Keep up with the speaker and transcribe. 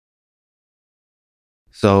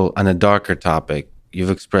So, on a darker topic, you've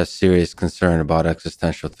expressed serious concern about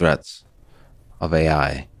existential threats of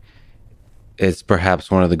AI. It's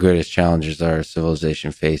perhaps one of the greatest challenges our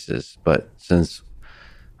civilization faces, but since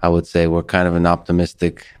I would say we're kind of an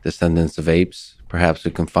optimistic descendants of apes, perhaps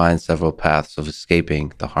we can find several paths of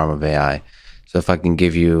escaping the harm of AI. So, if I can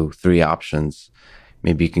give you three options,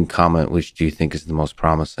 maybe you can comment which do you think is the most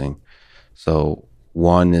promising. So,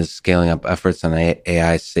 one is scaling up efforts on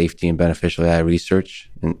AI safety and beneficial AI research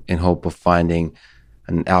in hope of finding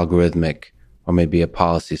an algorithmic or maybe a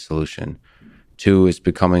policy solution. Two is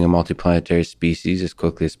becoming a multiplanetary species as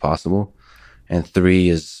quickly as possible. And three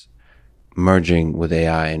is merging with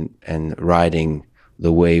AI and riding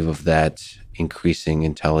the wave of that increasing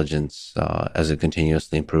intelligence as it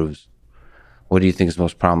continuously improves. What do you think is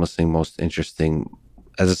most promising, most interesting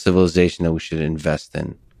as a civilization that we should invest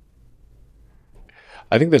in?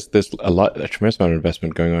 I think there's a tremendous amount of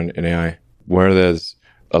investment going on in AI. Where there's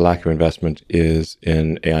a lack of investment is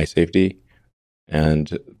in AI safety,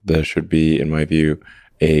 and there should be, in my view,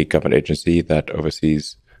 a government agency that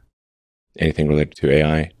oversees anything related to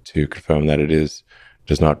AI to confirm that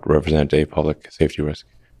does not represent a public safety risk.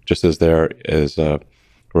 Just as there is a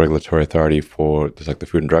regulatory authority there's like the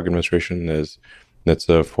Food and Drug Administration, there's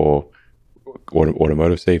NHTSA for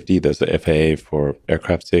automotive safety, there's the FAA for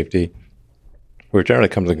aircraft safety. We've generally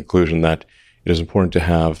come to the conclusion that it is important to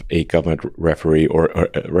have a government referee or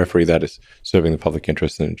a referee that is serving the public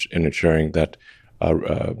interest in ensuring that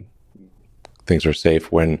things are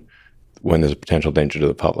safe when there's a potential danger to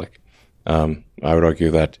the public. I would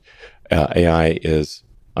argue that AI is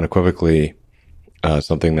unequivocally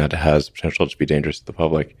something that has potential to be dangerous to the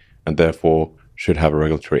public and therefore should have a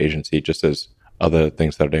regulatory agency, just as other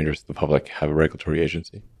things that are dangerous to the public have a regulatory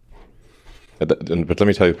agency. But let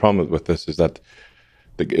me tell you, the problem with this is that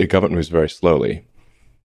the government moves very slowly,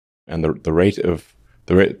 and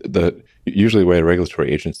usually the way a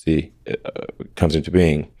regulatory agency comes into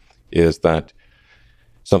being is that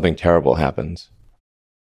something terrible happens.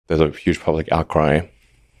 There's a huge public outcry,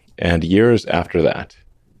 and years after that,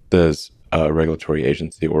 there's a regulatory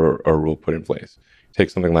agency or a rule put in place.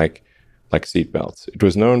 Take something like seat belts. It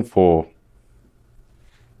was known for,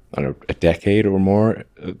 I don't know, a decade or more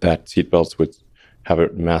that seatbelts would have a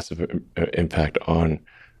massive impact on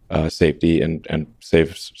safety and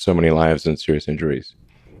save so many lives and serious injuries.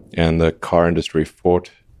 And the car industry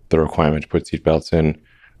fought the requirement to put seatbelts in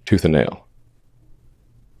tooth and nail.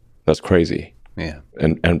 That's crazy. Yeah.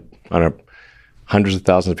 And I don't know, hundreds of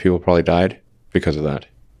thousands of people probably died because of that.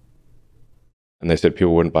 And they said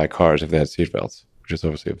people wouldn't buy cars if they had seatbelts, which is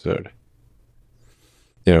obviously absurd.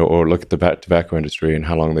 Or look at the tobacco industry and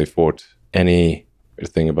how long they fought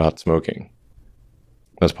anything about smoking.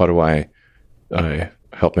 That's part of why I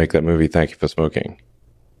helped make that movie, Thank You for Smoking.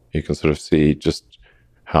 You can sort of see just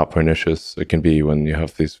how pernicious it can be when you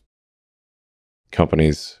have these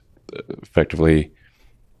companies effectively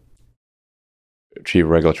achieve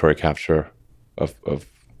regulatory capture of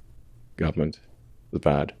government. It's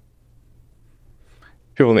bad.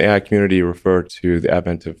 People in the AI community refer to the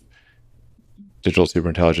advent of digital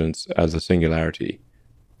superintelligence as a singularity.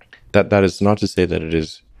 That is not to say that it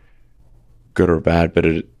is good or bad, but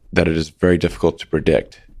that it is very difficult to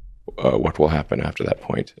predict what will happen after that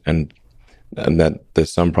point, and that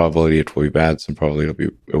there's some probability it will be bad, some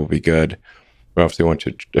probability it will be good. We obviously want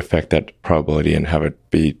to affect that probability and have it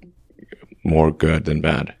be more good than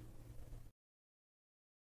bad.